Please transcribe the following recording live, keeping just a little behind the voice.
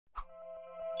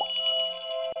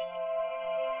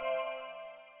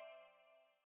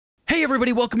Hey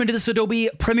everybody, welcome into this Adobe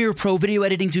Premiere Pro video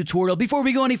editing tutorial. Before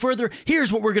we go any further,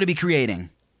 here's what we're going to be creating.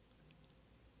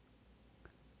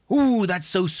 Ooh, that's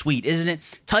so sweet, isn't it?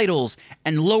 Titles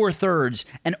and lower thirds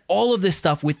and all of this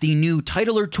stuff with the new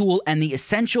Titler tool and the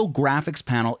Essential Graphics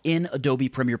panel in Adobe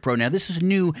Premiere Pro. Now, this is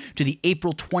new to the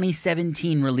April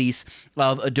 2017 release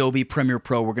of Adobe Premiere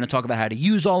Pro. We're going to talk about how to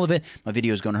use all of it. My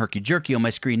video is going herky-jerky on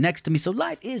my screen next to me, so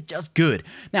life is just good.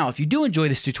 Now, if you do enjoy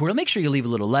this tutorial, make sure you leave a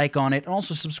little like on it and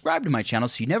also subscribe to my channel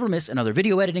so you never miss another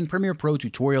video editing Premiere Pro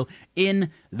tutorial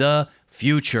in the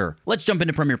future. Let's jump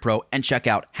into Premiere Pro and check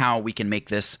out how we can make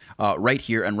this right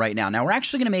here and right now. Now, we're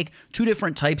actually going to make two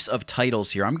different types of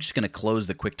titles here. I'm just going to close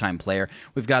the QuickTime Player.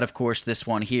 We've got, of course, this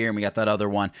one here, and we got that other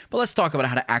one. But let's talk about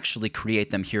how to actually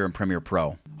create them here in Premiere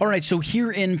Pro. All right, so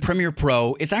here in Premiere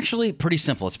Pro, it's actually pretty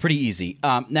simple. It's pretty easy.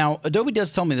 Now, Adobe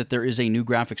does tell me that there is a new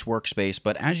graphics workspace,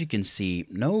 but as you can see,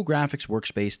 no graphics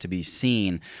workspace to be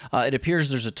seen. It appears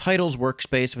there's a titles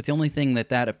workspace, but the only thing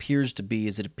that appears to be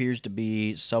is it appears to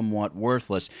be somewhat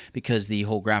worthless because the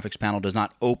whole graphics panel does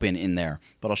not open in there.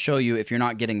 But I'll show you if you're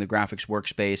not getting the graphics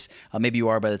workspace. Maybe you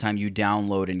are by the time you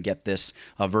download and get this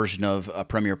version of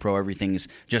Premiere Pro. Everything's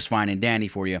just fine and dandy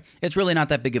for you. It's really not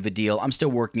that big of a deal. I'm still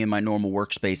working in my normal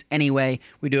workspace anyway.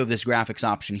 We do have this graphics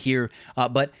option here,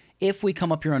 but if we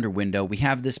come up here under Window, we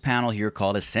have this panel here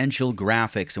called Essential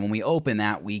Graphics, and when we open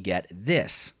that, we get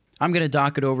this. I'm going to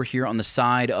dock it over here on the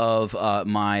side of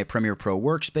my Premiere Pro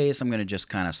workspace. I'm going to just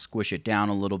kind of squish it down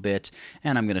a little bit,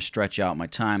 and I'm going to stretch out my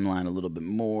timeline a little bit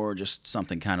more, just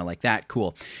something kind of like that.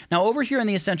 Cool. Now, over here in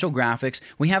the Essential Graphics,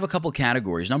 we have a couple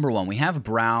categories. Number one, we have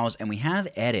Browse, and we have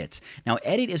Edit. Now,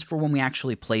 Edit is for when we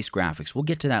actually place graphics. We'll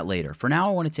get to that later. For now,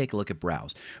 I want to take a look at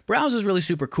Browse. Browse is really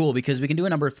super cool because we can do a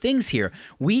number of things here.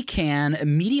 We can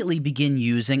immediately begin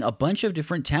using a bunch of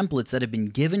different templates that have been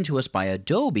given to us by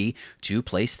Adobe to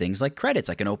place things like credits.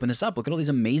 I can open this up. Look at all these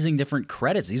amazing different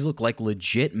credits. These look like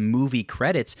legit movie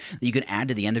credits that you can add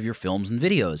to the end of your films and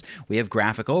videos. We have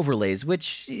graphic overlays,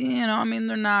 which, you know, I mean,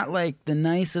 they're not like the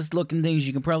nicest looking things.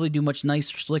 You can probably do much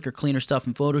nicer, slicker, cleaner stuff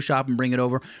in Photoshop and bring it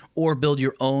over, or build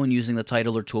your own using the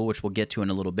Titler tool, which we'll get to in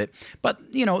a little bit. But,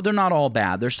 you know, they're not all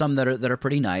bad. There's some that are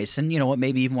pretty nice, and you know what,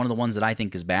 maybe even one of the ones that I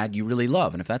think is bad you really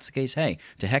love. And if that's the case, hey,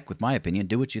 to heck with my opinion,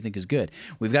 do what you think is good.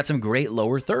 We've got some great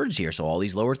lower thirds here. So all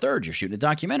these lower thirds, you're shooting a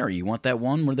documentary. You want that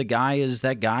one where the guy is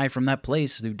that guy from that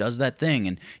place who does that thing,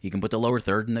 and you can put the lower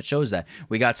third and that shows that.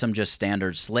 We got some just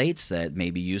standard slates that may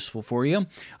be useful for you.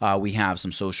 We have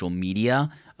some social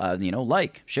media. You know,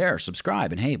 like, share,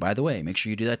 subscribe, and hey, by the way, make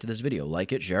sure you do that to this video.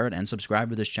 Like it, share it, and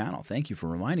subscribe to this channel. Thank you for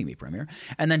reminding me, Premiere.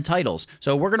 And then titles.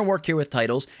 So we're going to work here with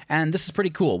titles, and this is pretty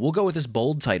cool. We'll go with this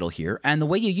bold title here, and the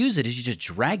way you use it is you just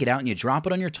drag it out and you drop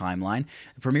it on your timeline.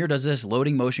 Premiere does this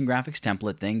loading motion graphics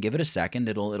template thing. Give it a second.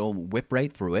 It'll whip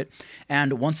right through it,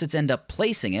 and once it does end up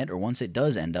placing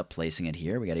it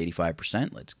here, we got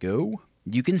 85%. Let's go.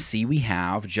 You can see we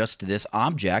have just this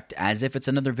object as if it's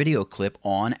another video clip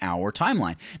on our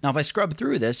timeline. Now, if I scrub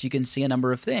through this, you can see a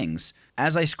number of things.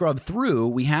 As I scrub through,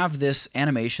 we have this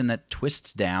animation that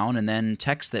twists down and then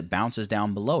text that bounces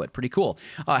down below it. Pretty cool.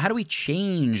 How do we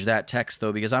change that text,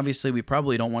 though? Because obviously we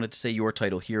probably don't want it to say your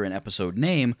title here in episode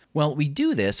name. Well, we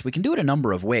do this. We can do it a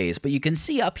number of ways, but you can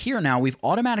see up here now we've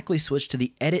automatically switched to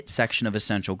the Edit section of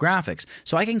Essential Graphics.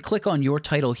 So I can click on your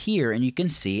title here, and you can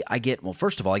see I get, well,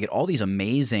 first of all, I get all these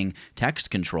amazing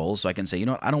text controls. So I can say, you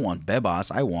know what, I don't want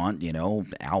Bebas. I want, you know,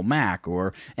 Al Mac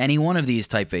or any one of these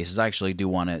typefaces. I actually do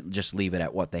want to just leave it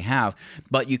at what they have,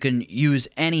 but you can use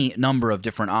any number of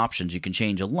different options. You can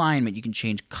change alignment, you can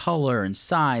change color and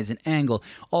size and angle,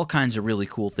 all kinds of really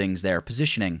cool things there.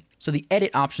 Positioning. So the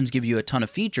edit options give you a ton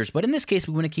of features, but in this case,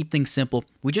 we want to keep things simple.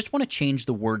 We just want to change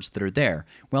the words that are there.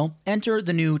 Well, enter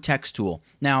the new text tool.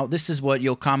 Now, this is what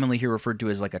you'll commonly hear referred to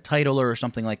as like a titler or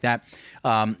something like that.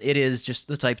 It is just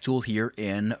the type tool here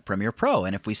in Premiere Pro,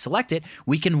 and if we select it,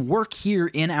 we can work here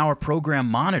in our program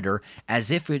monitor as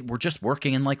if it were just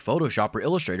working in like Photoshop or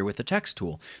Illustrator with the text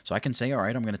tool. So I can say, all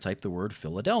right, I'm going to type the word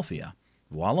Philadelphia.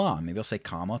 Voila, maybe I'll say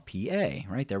comma PA,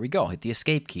 right? There we go. Hit the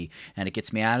escape key, and it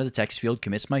gets me out of the text field,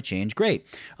 commits my change. Great.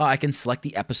 I can select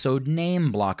the episode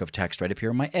name block of text right up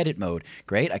here in my edit mode.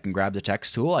 Great. I can grab the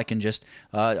text tool. I can just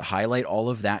highlight all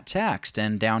of that text,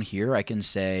 and down here I can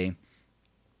say,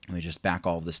 let me just back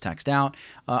all of this text out.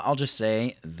 I'll just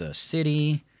say the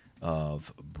city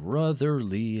of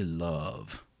brotherly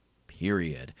love.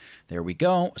 period. There we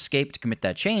go. Escape to commit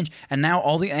that change. And now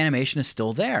all the animation is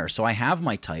still there. So I have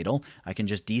my title. I can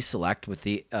just deselect with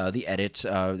the edit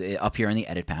up here in the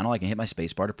edit panel. I can hit my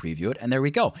spacebar to preview it. And there we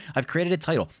go. I've created a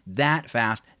title that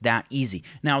fast, that easy.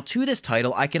 Now to this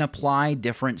title, I can apply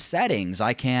different settings.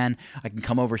 I can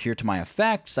come over here to my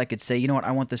effects. I could say, you know what,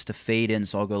 I want this to fade in.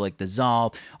 So I'll go like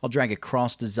dissolve. I'll drag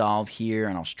across dissolve here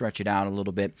and I'll stretch it out a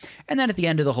little bit. And then at the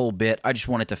end of the whole bit, I just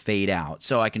want it to fade out.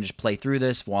 So I can just play through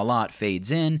this. Voila, it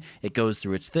fades in. It goes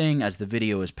through its thing as the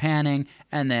video is panning.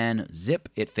 And then zip,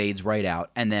 it fades right out.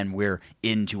 And then we're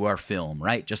into our film,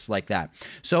 right? Just like that.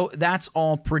 So that's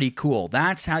all pretty cool.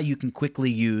 That's how you can quickly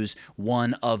use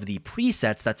one of the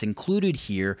presets that's included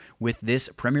here with this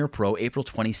Premiere Pro April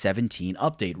 2017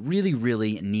 update. Really,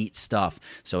 really neat stuff.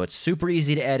 So it's super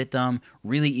easy to edit them,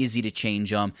 really easy to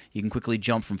change them. You can quickly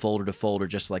jump from folder to folder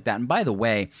just like that. And by the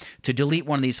way, to delete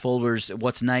one of these folders,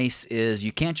 what's nice is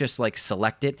you can't just like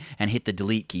select it and hit the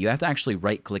delete key. You have to actually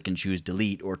right click and choose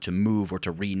delete or to move or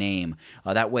to rename.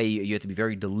 That way you have to be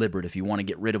very deliberate if you want to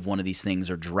get rid of one of these things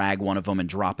or drag one of them and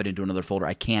drop it into another folder.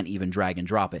 I can't even drag and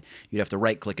drop it. You'd have to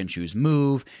right click and choose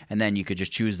move, and then you could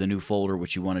just choose the new folder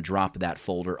which you want to drop that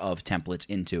folder of templates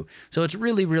into. So it's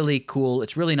really, really cool.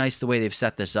 It's really nice the way they've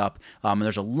set this up. And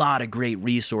there's a lot of great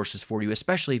resources for you,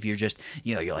 especially if you're just,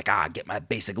 you're like, get my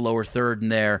basic lower third in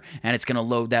there, and it's going to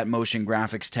load that motion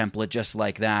graphics template just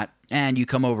like that. And you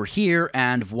come over here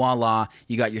and voila,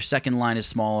 you got your second line is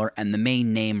smaller and the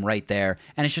main name right there.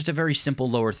 And it's just a very simple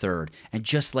lower third. And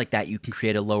just like that, you can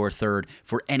create a lower third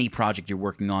for any project you're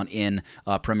working on in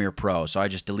Premiere Pro. So I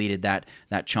just deleted that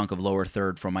chunk of lower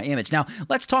third from my image. Now,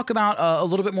 let's talk about a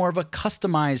little bit more of a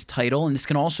customized title. And this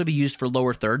can also be used for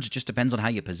lower thirds. It just depends on how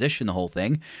you position the whole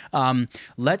thing.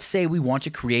 Let's say we want to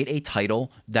create a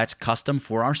title that's custom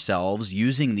for ourselves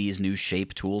using these new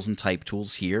shape tools and type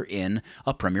tools here in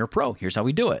Premiere Pro. Here's how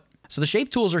we do it. So the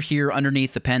shape tools are here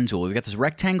underneath the pen tool. We've got this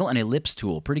rectangle and ellipse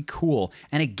tool. Pretty cool.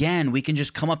 And again, we can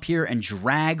just come up here and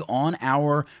drag on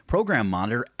our program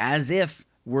monitor as if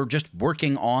we're just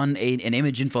working on an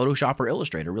image in Photoshop or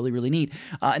Illustrator. Really, really neat.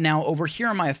 Now, over here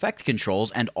on my effect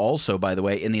controls, and also, by the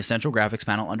way, in the Essential Graphics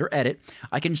panel under Edit,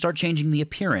 I can start changing the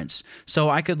appearance. So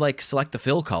I could like select the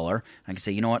fill color. I can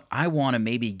say, you know what, I want to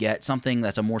maybe get something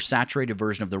that's a more saturated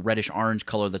version of the reddish-orange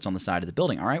color that's on the side of the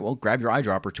building. All right, well, grab your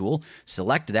eyedropper tool,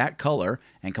 select that color,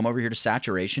 and come over here to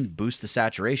saturation, boost the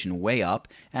saturation way up,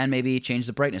 and maybe change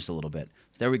the brightness a little bit.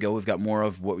 There we go. We've got more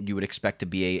of what you would expect to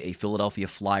be a Philadelphia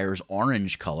Flyers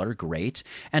orange color. Great.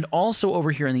 And also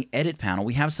over here in the edit panel,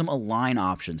 we have some align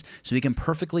options. So we can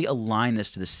perfectly align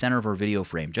this to the center of our video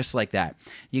frame, just like that.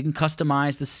 You can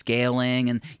customize the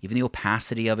scaling and even the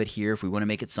opacity of it here. If we want to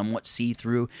make it somewhat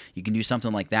see-through, you can do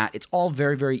something like that. It's all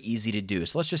very, very easy to do.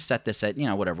 So let's just set this at,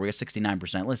 whatever. We got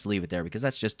 69%. Let's leave it there because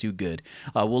that's just too good.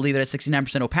 We'll leave it at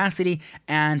 69% opacity.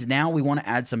 And now we want to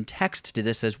add some text to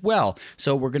this as well.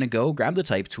 So we're going to go grab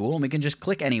the type tool and we can just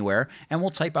click anywhere and we'll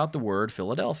type out the word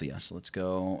Philadelphia. So let's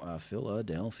go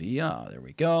Philadelphia. There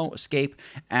we go. Escape.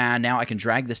 And now I can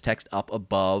drag this text up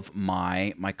above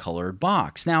my colored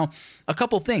box. Now, a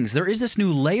couple things. There is this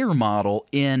new layer model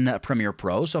in Premiere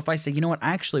Pro. So if I say, you know what,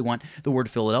 I actually want the word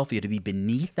Philadelphia to be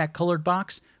beneath that colored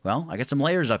box, well, I got some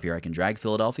layers up here. I can drag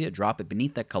Philadelphia, drop it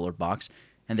beneath that colored box,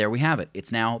 and there we have it.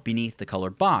 It's now beneath the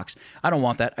colored box. I don't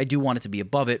want that. I do want it to be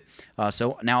above it.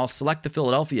 So now I'll select the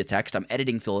Philadelphia text. I'm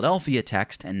editing Philadelphia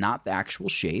text and not the actual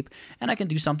shape. And I can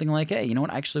do something like, hey, you know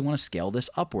what? I actually want to scale this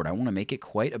upward. I want to make it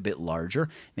quite a bit larger.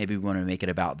 Maybe we want to make it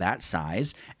about that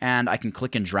size. And I can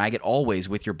click and drag it always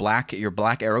with your black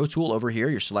arrow tool over here,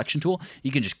 your selection tool.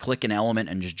 You can just click an element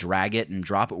and just drag it and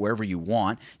drop it wherever you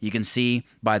want. You can see,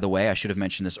 by the way, I should have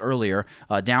mentioned this earlier,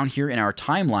 down here in our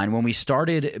timeline, when we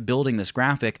started building this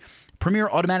graphic, Premiere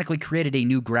automatically created a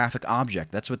new graphic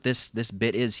object. That's what this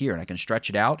bit is here. And I can stretch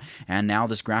it out, and now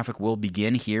this graphic will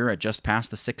begin here at just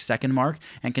past the 6-second mark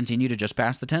and continue to just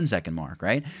past the 10-second mark,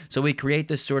 right? So we create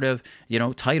this sort of,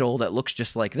 title that looks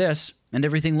just like this, and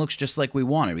everything looks just like we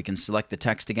wanted. We can select the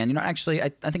text again. Actually, I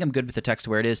think I'm good with the text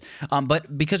where it is.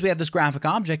 But because we have this graphic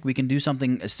object, we can do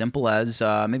something as simple as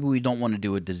maybe we don't want to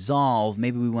do a dissolve.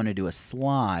 Maybe we want to do a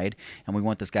slide, and we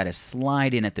want this guy to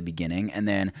slide in at the beginning and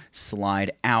then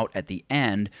slide out at the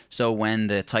end. So when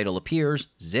the title appears,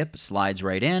 zip, slides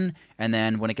right in, And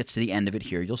then when it gets to the end of it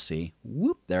here, you'll see,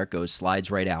 whoop, there it goes,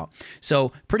 slides right out.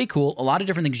 So pretty cool. A lot of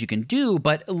different things you can do,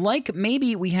 but like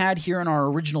maybe we had here in our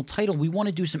original title, we want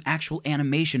to do some actual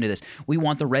animation to this. We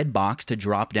want the red box to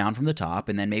drop down from the top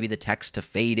and then maybe the text to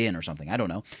fade in or something. I don't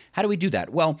know. How do we do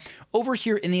that? Well, over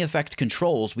here in the effect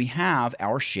controls, we have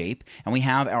our shape and we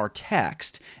have our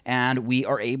text, and we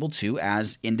are able to,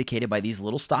 as indicated by these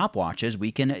little stopwatches,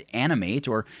 we can animate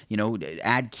or,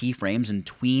 add keyframes and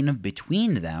tween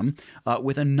between them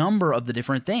with a number of the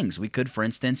different things. We could, for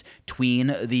instance,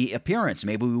 tween the appearance.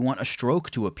 Maybe we want a stroke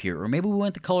to appear, or maybe we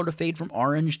want the color to fade from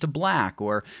orange to black,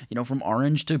 or, from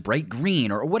orange to bright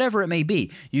green, or whatever it may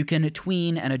be. You can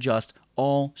tween and adjust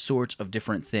all sorts of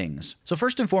different things. So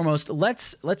first and foremost,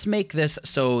 let's make this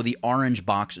so the orange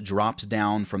box drops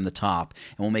down from the top,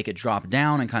 and we'll make it drop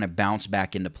down and kind of bounce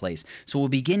back into place. So we'll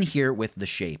begin here with the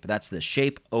shape. That's the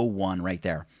shape 01 right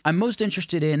there. I'm most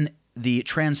interested in the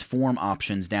transform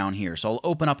options down here. So I'll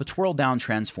open up a twirl down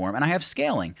transform, and I have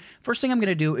scaling. First thing I'm going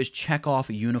to do is check off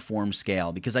uniform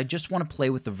scale, because I just want to play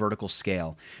with the vertical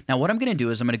scale. Now what I'm going to do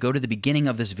is I'm going to go to the beginning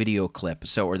of this video clip,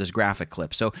 or this graphic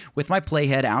clip. So with my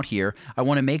playhead out here, I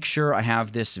want to make sure I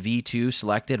have this V2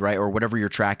 selected, right, or whatever your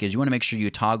track is. You want to make sure you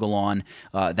toggle on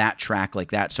that track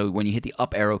like that. So when you hit the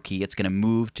up arrow key, it's going to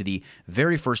move to the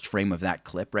very first frame of that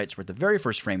clip, right? So we're at the very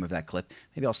first frame of that clip.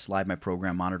 Maybe I'll slide my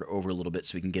program monitor over a little bit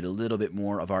so we can get a little bit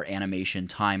more of our animation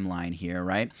timeline here,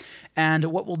 right? And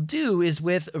what we'll do is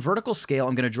with vertical scale,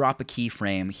 I'm going to drop a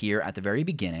keyframe here at the very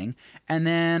beginning, and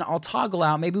then I'll toggle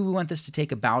out. Maybe we want this to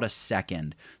take about a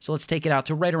second. So let's take it out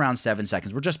to right around 7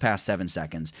 seconds. We're just past 7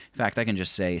 seconds. In fact, I can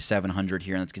just say 700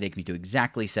 here, and that's going to take me to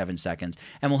exactly 7 seconds.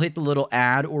 And we'll hit the little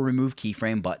add or remove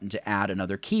keyframe button to add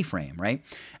another keyframe, right?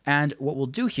 And what we'll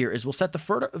do here is we'll set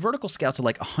the vertical scale to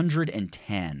like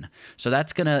 110. So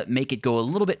that's going to make it go a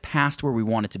little bit past where we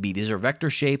want it to be. These are vector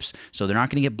shapes, so they're not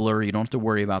going to get blurry. You don't have to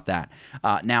worry about that.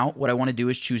 Now, what I want to do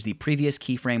is choose the previous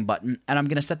keyframe button, and I'm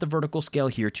going to set the vertical scale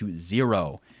here to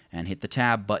 0. And hit the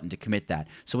tab button to commit that.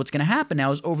 So what's going to happen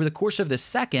now is over the course of this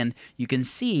second, you can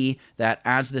see that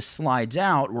as this slides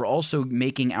out, we're also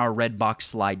making our red box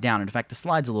slide down. And in fact, the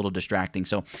slide's a little distracting.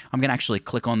 So I'm going to actually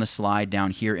click on the slide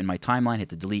down here in my timeline, hit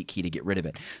the delete key to get rid of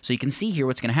it. So you can see here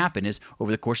what's going to happen is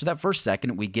over the course of that first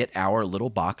second, we get our little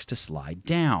box to slide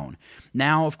down.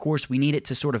 Now, of course, we need it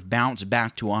to sort of bounce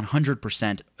back to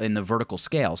 100% in the vertical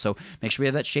scale. So make sure we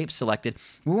have that shape selected.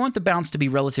 We want the bounce to be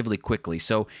relatively quickly.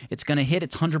 So it's going to hit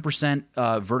its 100%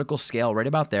 vertical scale right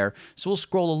about there. So we'll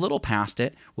scroll a little past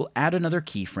it. We'll add another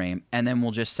keyframe, and then we'll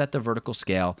just set the vertical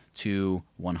scale to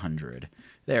 100.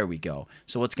 There we go.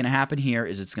 So what's going to happen here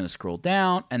is it's going to scroll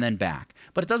down and then back.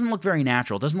 But it doesn't look very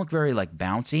natural. It doesn't look very like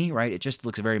bouncy, right? It just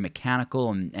looks very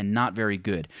mechanical and not very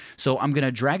good. So I'm going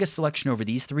to drag a selection over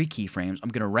these 3 keyframes. I'm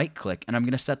going to right click and I'm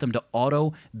going to set them to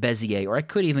auto Bezier, or I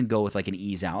could even go with like an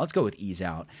ease out. Let's go with ease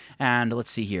out. And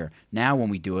let's see here. Now when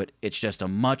we do it, it's just a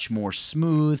much more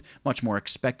smooth, much more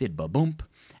expected ba-boom.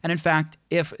 And in fact,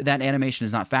 if that animation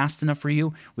is not fast enough for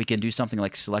you, we can do something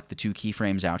like select the 2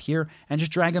 keyframes out here and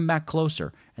just drag them back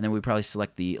closer. And then we probably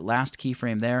select the last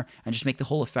keyframe there and just make the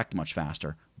whole effect much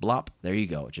faster. Blop, there you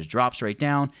go. It just drops right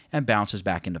down and bounces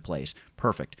back into place.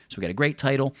 Perfect. So we got a great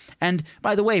title. And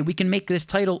by the way, we can make this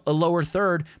title a lower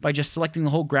third by just selecting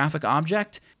the whole graphic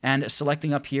object and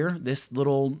selecting up here this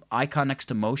little icon next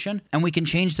to motion. And we can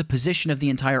change the position of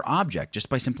the entire object just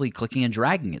by simply clicking and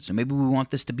dragging it. So maybe we want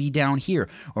this to be down here,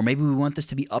 or maybe we want this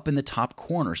to be up in the top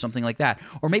corner, something like that.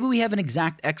 Or maybe we have an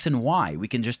exact X and Y. We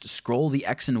can just scroll the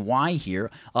X and Y here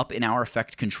up in our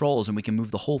effect controls, and we can move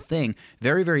the whole thing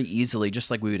very, very easily, just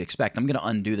like we would expect. I'm going to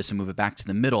undo this and move it back to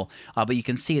the middle, but you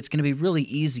can see it's going to be really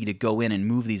easy to go in and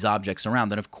move these objects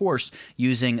around. And of course,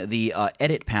 using the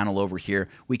edit panel over here,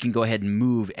 we can go ahead and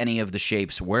move any of the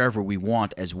shapes wherever we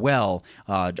want as well,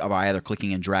 by either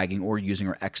clicking and dragging or using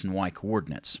our X and Y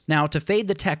coordinates. Now, to fade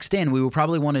the text in, we will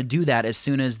probably want to do that as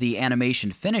soon as the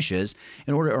animation finishes,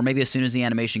 or maybe as soon as the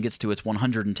animation gets to its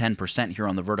 110% here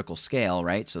on the vertical scale,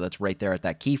 right? So that's right there at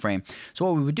that keyframe. So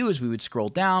what we would do is we would scroll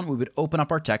down, we would open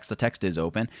up our text. The text is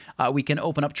open. We can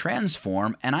open up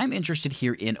transform, and I'm interested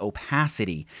here in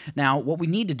opacity. Now, what we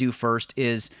need to do first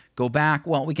is go back.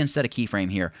 Well, we can set a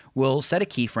keyframe here. We'll set a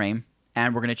keyframe,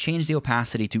 and we're going to change the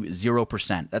opacity to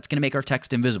 0%. That's going to make our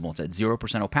text invisible. It's at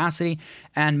 0% opacity,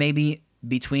 and maybe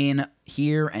between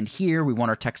here and here, we want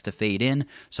our text to fade in.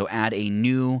 So add a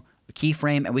new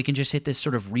keyframe, and we can just hit this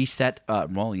sort of reset,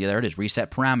 well, yeah, there it is,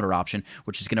 reset parameter option,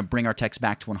 which is going to bring our text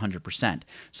back to 100%.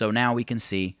 So now we can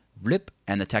see Flip,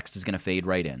 and the text is going to fade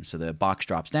right in. So the box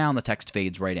drops down, the text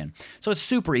fades right in. So it's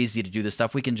super easy to do this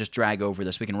stuff. We can just drag over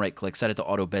this. We can right-click, set it to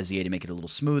Auto Bezier to make it a little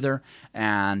smoother,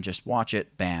 and just watch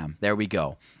it. Bam. There we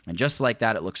go. And just like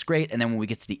that, it looks great. And then when we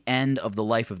get to the end of the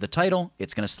life of the title,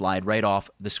 it's going to slide right off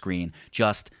the screen,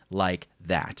 just like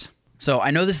that. So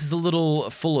I know this is a little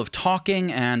full of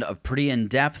talking and pretty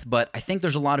in-depth, but I think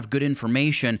there's a lot of good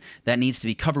information that needs to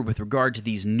be covered with regard to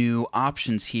these new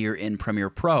options here in Premiere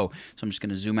Pro. So I'm just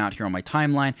going to zoom out here on my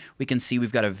timeline. We can see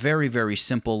we've got a very, very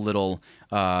simple little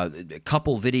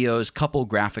couple videos, couple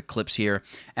graphic clips here.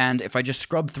 And if I just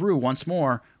scrub through once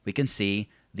more, we can see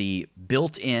the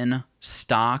built-in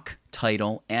stock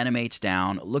title animates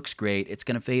down, looks great, it's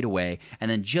going to fade away, and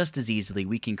then just as easily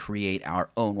we can create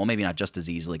our own, well, maybe not just as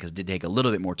easily because it did take a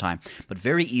little bit more time, but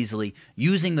very easily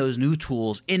using those new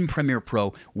tools in Premiere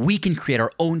Pro, we can create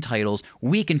our own titles,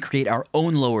 we can create our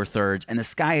own lower thirds, and the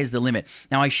sky is the limit.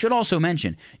 Now, I should also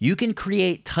mention, you can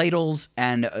create titles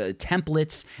and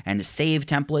templates and save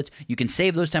templates. You can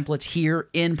save those templates here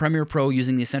in Premiere Pro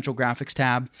using the Essential Graphics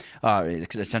tab,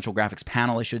 Essential Graphics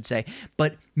panel, I should say,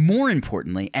 but more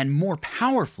importantly and more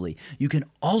powerfully, you can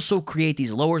also create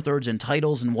these lower thirds and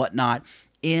titles and whatnot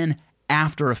in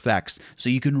After Effects. So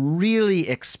you can really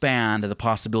expand the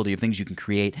possibility of things you can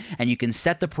create, and you can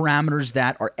set the parameters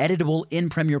that are editable in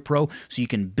Premiere Pro, so you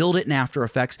can build it in After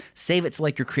Effects, save it to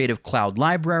like your Creative Cloud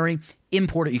library,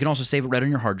 import it. You can also save it right on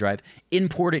your hard drive,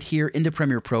 import it here into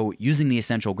Premiere Pro using the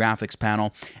Essential Graphics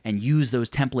panel, and use those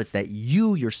templates that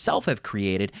you yourself have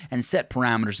created and set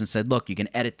parameters and said, look, you can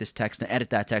edit this text and edit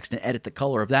that text and edit the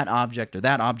color of that object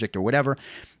or whatever.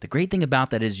 The great thing about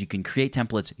that is you can create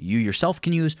templates you yourself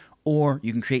can use, or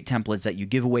you can create templates that you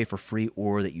give away for free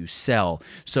or that you sell.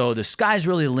 So the sky's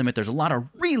really the limit. There's a lot of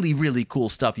really, really cool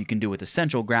stuff you can do with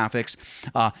Essential Graphics,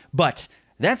 but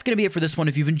that's going to be it for this one.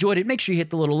 If you've enjoyed it, make sure you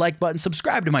hit the little like button,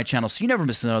 subscribe to my channel so you never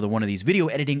miss another one of these video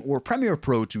editing or Premiere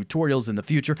Pro tutorials in the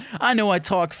future. I know I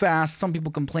talk fast. Some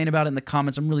people complain about it in the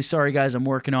comments. I'm really sorry, guys. I'm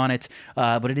working on it.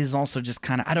 But it is also just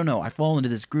kind of, I don't know, I fall into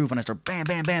this groove and I start bam,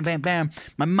 bam, bam, bam, bam.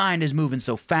 My mind is moving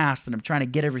so fast and I'm trying to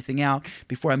get everything out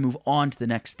before I move on to the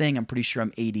next thing. I'm pretty sure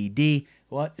I'm ADD.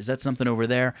 What? Is that something over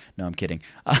there? No, I'm kidding.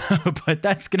 But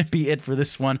that's going to be it for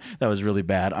this one. That was really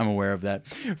bad. I'm aware of that.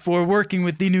 For working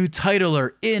with the new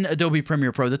titler in Adobe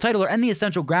Premiere Pro, the titler and the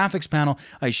Essential Graphics panel,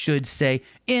 I should say,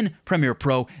 in Premiere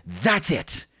Pro, that's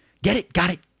it. Get it?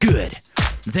 Got it? Good.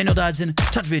 Nathaniel Dodson,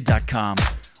 touchvid.com.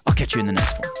 I'll catch you in the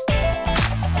next one.